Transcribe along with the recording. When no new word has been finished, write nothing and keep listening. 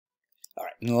All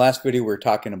right, in the last video we were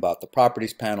talking about the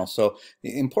properties panel. So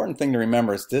the important thing to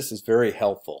remember is this is very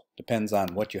helpful. Depends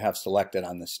on what you have selected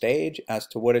on the stage as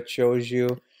to what it shows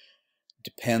you.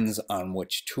 Depends on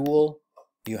which tool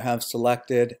you have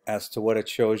selected as to what it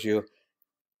shows you,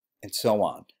 and so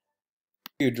on.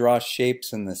 If you draw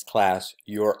shapes in this class,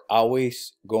 you're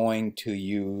always going to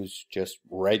use just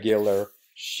regular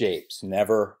shapes,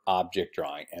 never object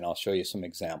drawing. And I'll show you some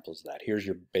examples of that. Here's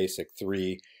your basic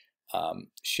three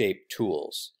shape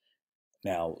tools.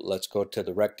 Now let's go to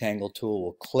the rectangle tool.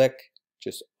 We'll click,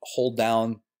 just hold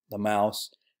down the mouse,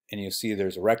 and you'll see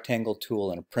there's a rectangle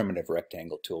tool and a primitive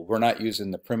rectangle tool. We're not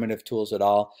using the primitive tools at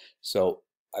all. So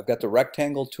I've got the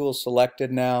rectangle tool selected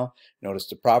now. Notice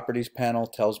the properties panel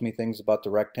tells me things about the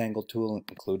rectangle tool,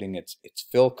 including its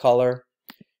fill color.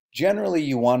 Generally,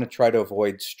 you want to try to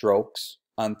avoid strokes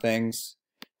on things.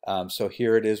 So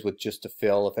here it is with just a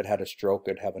fill. If it had a stroke,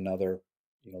 it'd have another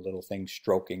little thing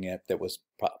stroking it that was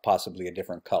possibly a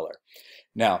different color.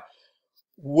 Now,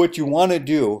 what you want to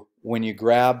do when you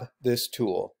grab this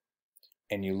tool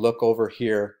and you look over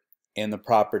here in the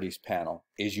properties panel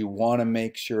is you want to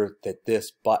make sure that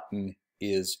this button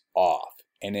is off,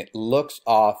 and it looks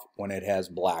off when it has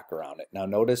black around it. Now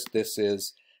notice this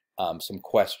is some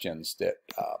questions that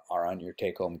are on your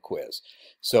take-home quiz.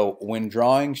 So when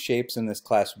drawing shapes in this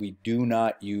class, we do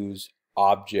not use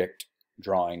object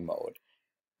drawing mode.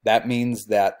 That means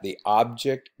that the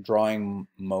object drawing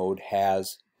mode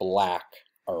has black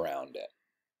around it.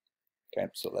 Okay,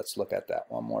 so let's look at that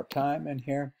one more time in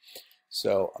here.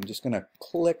 So I'm just going to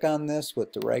click on this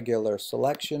with the regular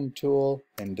selection tool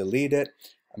and delete it.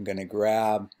 I'm going to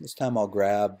grab, this time I'll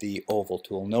grab the oval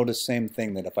tool. Notice same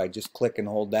thing, that if I just click and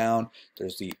hold down,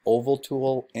 there's the oval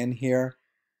tool in here,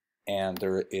 and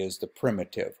there is the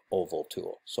primitive oval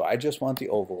tool. So I just want the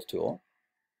oval tool.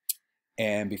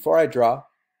 And before I draw,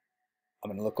 I'm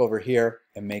going to look over here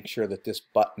and make sure that this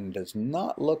button does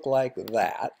not look like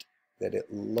that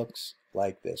it looks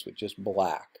like this with just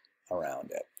black around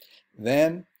it.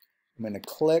 Then I'm going to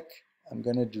click, I'm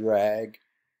going to drag,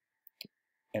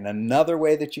 and another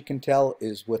way that you can tell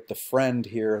is with the friend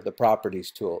here, the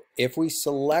properties tool. If we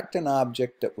select an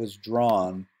object that was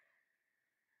drawn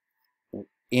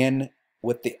in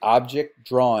with the object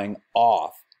drawing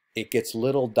off, it gets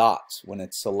little dots when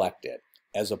it's selected.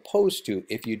 As opposed to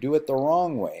if you do it the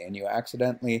wrong way and you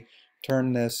accidentally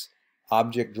turn this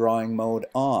object drawing mode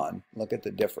on, look at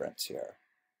the difference here.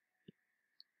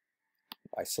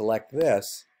 If I select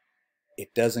this,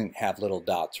 it doesn't have little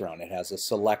dots around it. It has a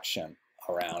selection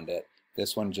around it.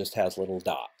 This one just has little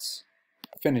dots.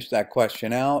 Finish that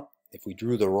question out. If we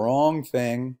drew the wrong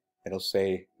thing, it'll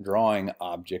say drawing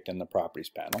object in the properties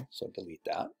panel, so delete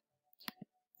that.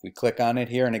 We click on it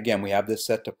here, and again we have this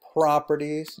set to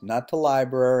properties, not to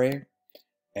library,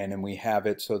 and then we have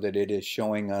it so that it is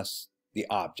showing us the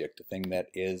object, the thing that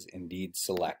is indeed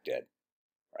selected.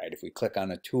 Right? If we click on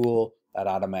a tool, that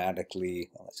automatically,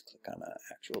 well, let's click on an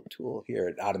actual tool here,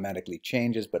 it automatically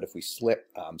changes. But if we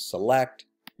select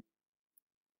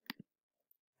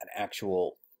an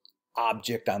actual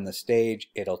object on the stage,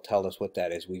 it'll tell us what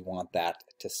that is. We want that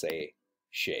to say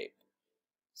shape.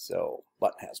 So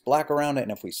button has black around it,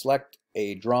 and if we select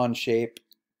a drawn shape,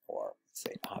 or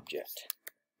say object,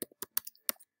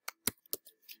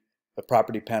 the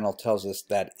property panel tells us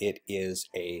that it is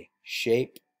a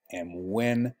shape, and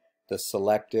when the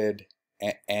selected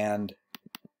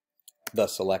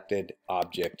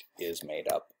object is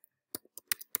made up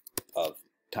of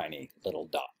tiny little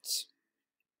dots,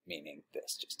 meaning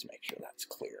this, just to make sure that's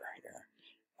clear here.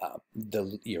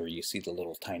 You see the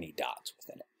little tiny dots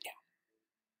within it. Yeah.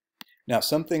 Now,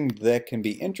 something that can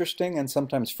be interesting and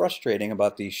sometimes frustrating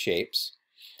about these shapes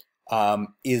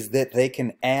is that they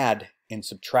can add and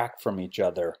subtract from each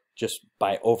other just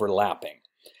by overlapping.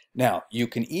 Now, you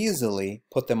can easily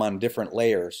put them on different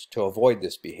layers to avoid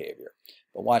this behavior.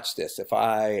 But watch this.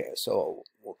 So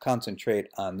we'll concentrate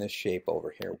on this shape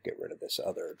over here. We'll get rid of this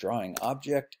other drawing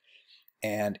object.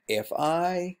 And if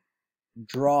I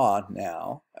draw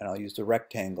now, and I'll use the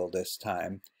rectangle this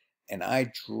time, and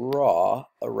I draw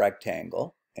a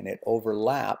rectangle and it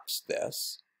overlaps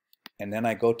this, and then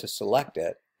I go to select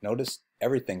it, notice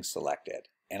everything's selected,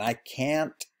 and I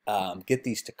can't get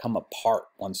these to come apart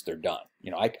once they're done.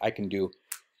 I can do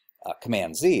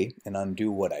Command Z and undo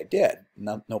what I did,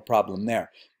 no problem there.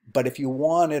 But if you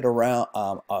wanted around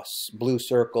a blue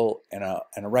circle and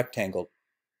a rectangle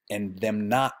and them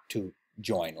not to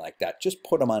join like that, just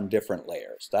put them on different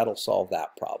layers. That'll solve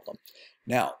that problem.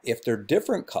 Now, if they're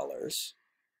different colors,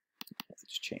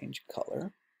 let's change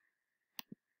color,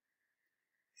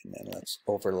 and then let's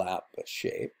overlap a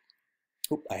shape.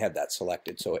 Oop, I had that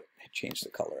selected, so it changed the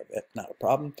color of it. Not a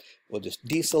problem. We'll just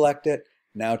deselect it.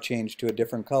 Now change to a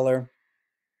different color.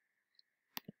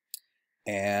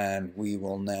 And we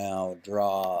will now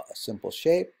draw a simple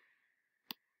shape.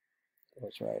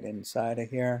 Goes right inside of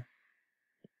here.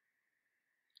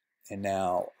 And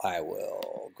now I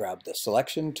will grab the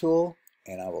selection tool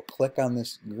and I will click on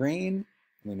this green.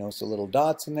 We notice the little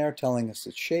dots in there telling us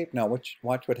its shape. Now watch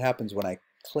what happens when I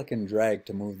click and drag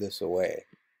to move this away.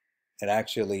 It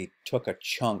actually took a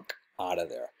chunk out of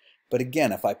there. But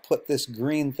again, if I put this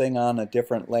green thing on a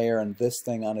different layer and this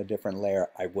thing on a different layer,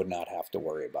 I would not have to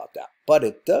worry about that. But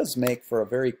it does make for a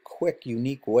very quick,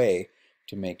 unique way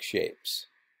to make shapes.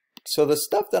 So the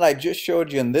stuff that I just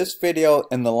showed you in this video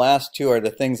and the last two are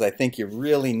the things I think you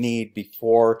really need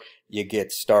before you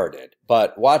get started.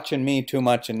 But watching me too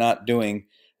much and not doing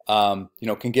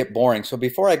can get boring. So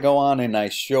before I go on and I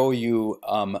show you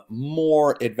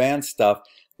more advanced stuff,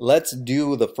 let's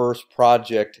do the first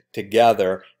project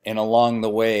together, and along the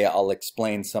way I'll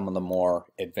explain some of the more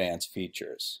advanced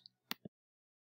features.